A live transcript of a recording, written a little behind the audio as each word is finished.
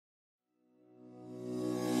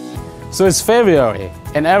So it's February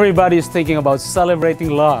and everybody is thinking about celebrating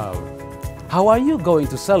love. How are you going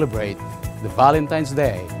to celebrate the Valentine's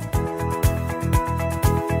Day?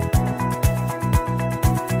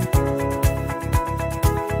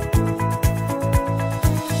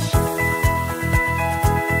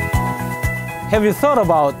 Have you thought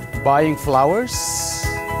about buying flowers?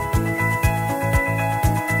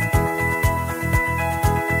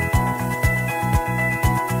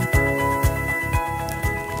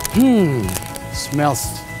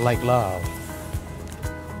 Smells like love.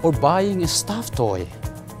 Or buying a stuffed toy,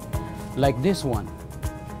 like this one.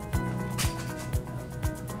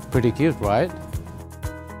 Pretty cute, right?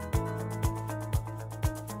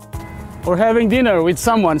 Or having dinner with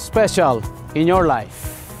someone special in your life.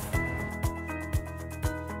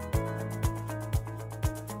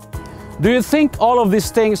 Do you think all of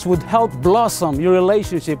these things would help blossom your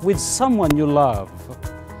relationship with someone you love?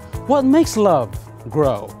 What makes love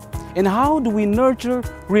grow? And how do we nurture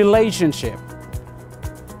relationship?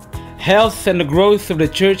 Health and the growth of the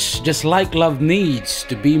church, just like love, needs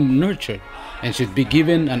to be nurtured and should be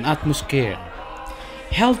given an utmost care.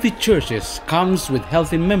 Healthy churches comes with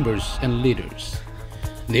healthy members and leaders.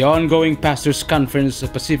 The ongoing Pastors' Conference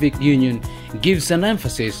of Pacific Union gives an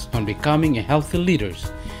emphasis on becoming a healthy leaders,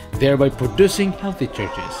 thereby producing healthy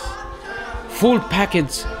churches. Full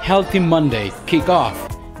package Healthy Monday kick off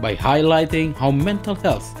by highlighting how mental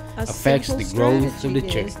health affects the growth of the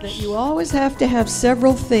church. That you always have to have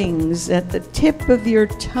several things at the tip of your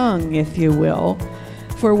tongue, if you will,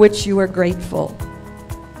 for which you are grateful.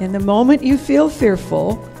 And the moment you feel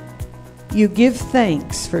fearful, you give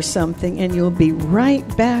thanks for something and you'll be right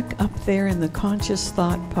back up there in the conscious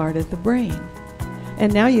thought part of the brain.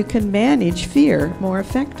 And now you can manage fear more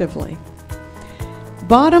effectively.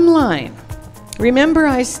 Bottom line, remember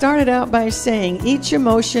I started out by saying each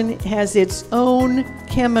emotion has its own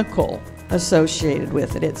chemical associated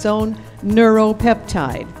with it, its own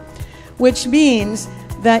neuropeptide, which means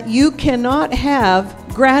that you cannot have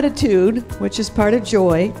gratitude, which is part of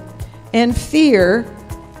joy, and fear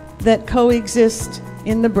that coexist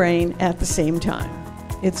in the brain at the same time.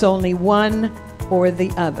 It's only one or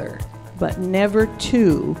the other, but never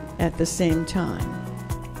two at the same time.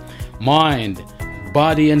 Mind,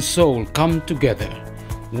 body, and soul come together.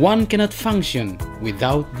 One cannot function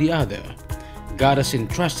without the other. God has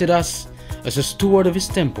entrusted us as a steward of His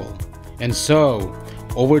temple, and so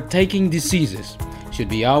overtaking diseases should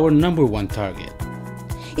be our #1 target.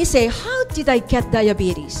 You say, how did I get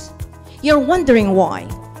diabetes? You're wondering why.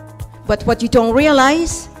 But what you don't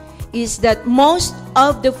realize is that most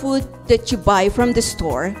of the food that you buy from the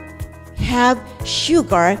store have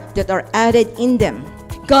sugar that are added in them.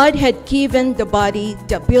 God had given the body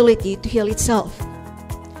the ability to heal itself.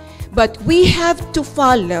 But we have to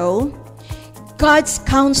follow God's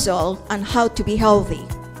counsel on how to be healthy.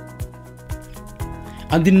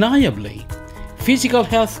 Undeniably, physical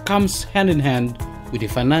health comes hand in hand with the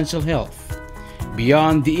financial health.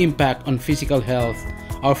 Beyond the impact on physical health,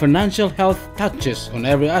 our financial health touches on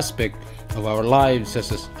every aspect of our lives,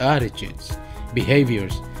 such as attitudes,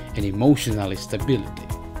 behaviors, and emotional stability.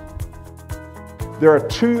 There are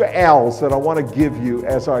 2 L's that I want to give you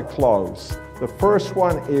as I close. The first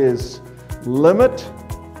one is limit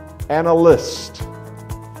and a list.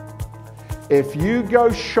 If you go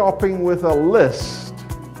shopping with a list,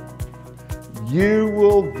 you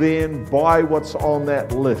will then buy what's on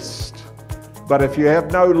that list. But if you have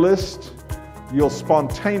no list, you'll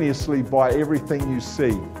spontaneously buy everything you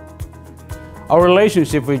see. Our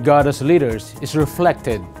relationship with God as leaders is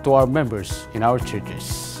reflected to our members in our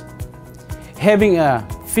churches. Having a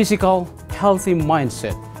physical, healthy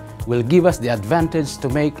mindset will give us the advantage to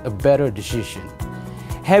make a better decision.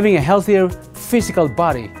 Having a healthier physical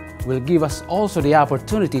body will give us also the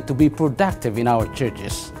opportunity to be productive in our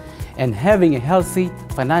churches. And having a healthy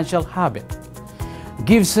financial habit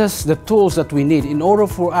gives us the tools that we need in order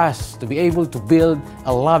for us to be able to build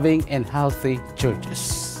a loving and healthy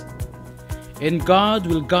churches. And God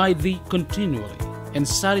will guide thee continually, and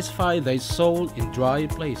satisfy thy soul in dry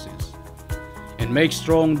places, and make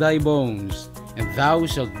strong thy bones, and thou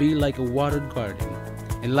shalt be like a watered garden,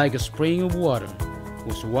 and like a spring of water,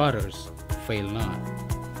 whose waters fail not.